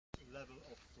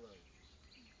flow.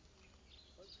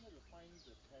 But you have to find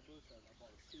the pebbles about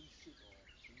the same shape or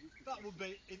you use That would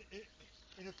be,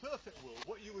 in a perfect world,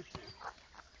 what you would do,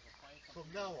 from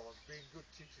now on, being good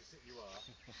teachers that you are,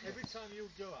 every time you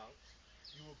go out,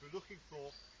 you will be looking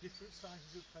for different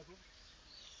sizes of pebbles,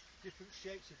 different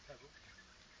shapes of pebbles,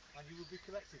 and you will be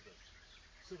collecting them.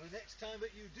 So the next time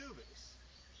that you do this,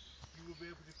 you will be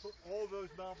able to put all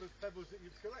those marvellous pebbles that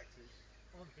you've collected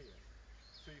on here,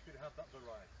 so you can have that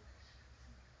variety.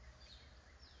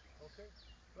 Okay?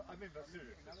 But I mean, that's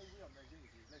serious. Another way of measuring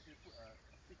is let's say put a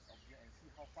fixed object and see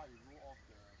how far you roll off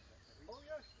the edge. Oh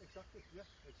yes, exactly. Yeah,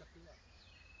 exactly that.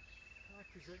 Can I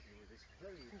present you with this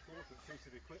very important piece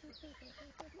of equipment?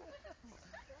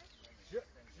 Just,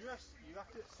 you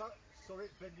have to, sorry,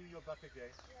 bending your back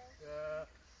again.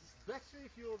 It's better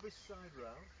if you're this side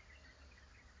round,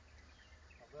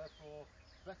 and therefore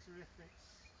better if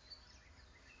it's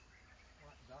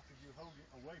like that, if you hold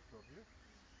it away from you.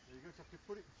 You're going to have to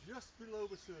put it just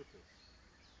below the surface.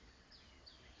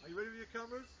 Are you ready with your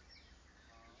cameras?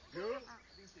 Go.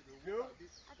 Go. I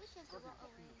think she has to walk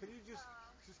away. Can you just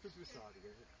go to the side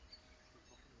again?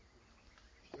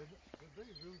 They're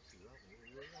very rude to you, aren't they?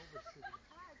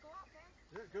 Can I go up there?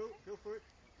 Yeah, go for it.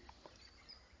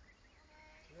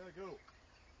 Yeah, go.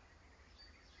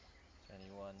 21,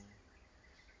 3,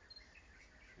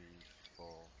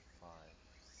 4, 5,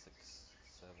 6,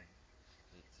 7,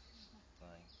 8,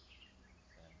 9, 10,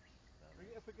 11, Bring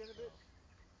it up again a bit.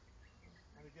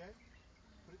 And again.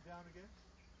 Put it down again.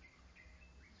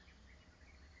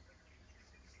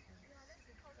 Yeah, that's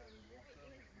because we move it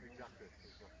in. Exactly.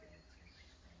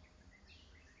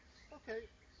 Okay,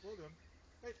 well done.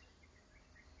 Hey.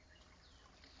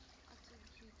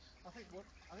 I think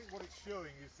what it's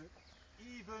showing is that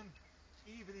even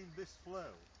in this flow,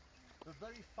 the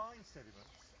very fine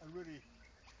sediments are really,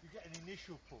 you get an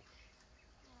initial push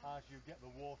as you get the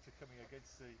water coming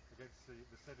against the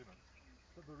sediment.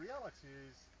 But the reality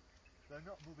is they're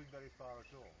not moving very far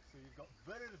at all. So you've got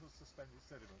very little suspended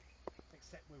sediment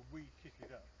except where we kick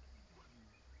it up.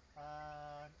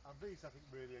 And these I think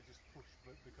really are just pushed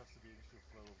because of the initial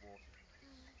flow of water.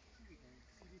 You can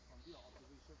see this from your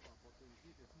observation from the bottom. You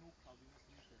see there's no cloudiness,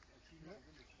 means there's actually not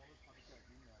even the smallest particle are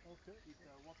being Okay. If the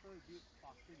water is a bit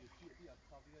faster, you see a bit of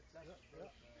cloudiness just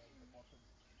above the bottom.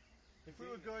 If we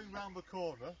were going round the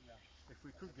corner, if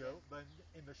we could go, then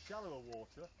in the shallower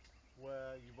water,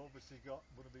 where you've obviously got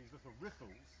one of these little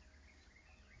riffles,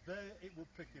 there it would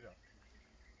pick it up.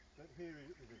 But here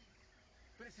it isn't.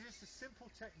 But it's just a simple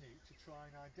technique to try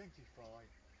and identify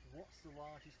what's the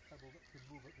largest pebble that can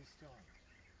move at this time.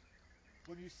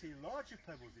 When you see larger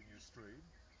pebbles in your stream,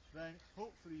 then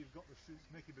hopefully you've got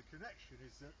making the connection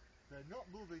is that they're not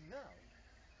moving now,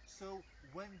 so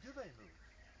when do they move?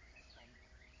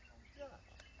 Yeah,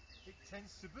 it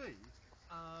tends to be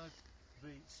as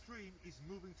the stream is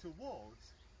moving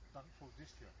towards bankfull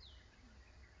discharge.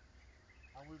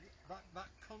 And with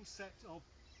that concept of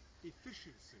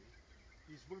efficiency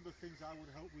is one of the things I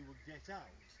would hope we would get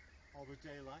out of a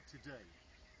day like today.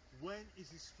 When is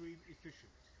the stream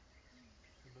efficient?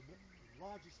 The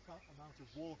largest amount of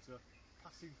water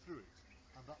passing through it,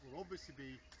 and that will obviously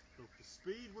be both the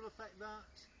speed will affect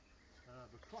that,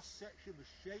 the cross section, the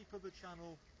shape of the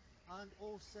channel, and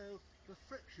also the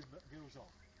friction that goes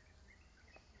on.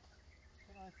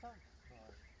 Can I thank my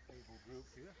able group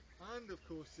here, and of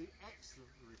course the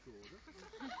excellent recorder,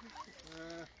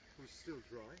 who's still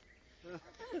dry.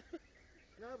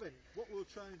 Now then, what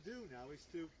we'll try and do now is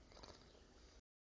to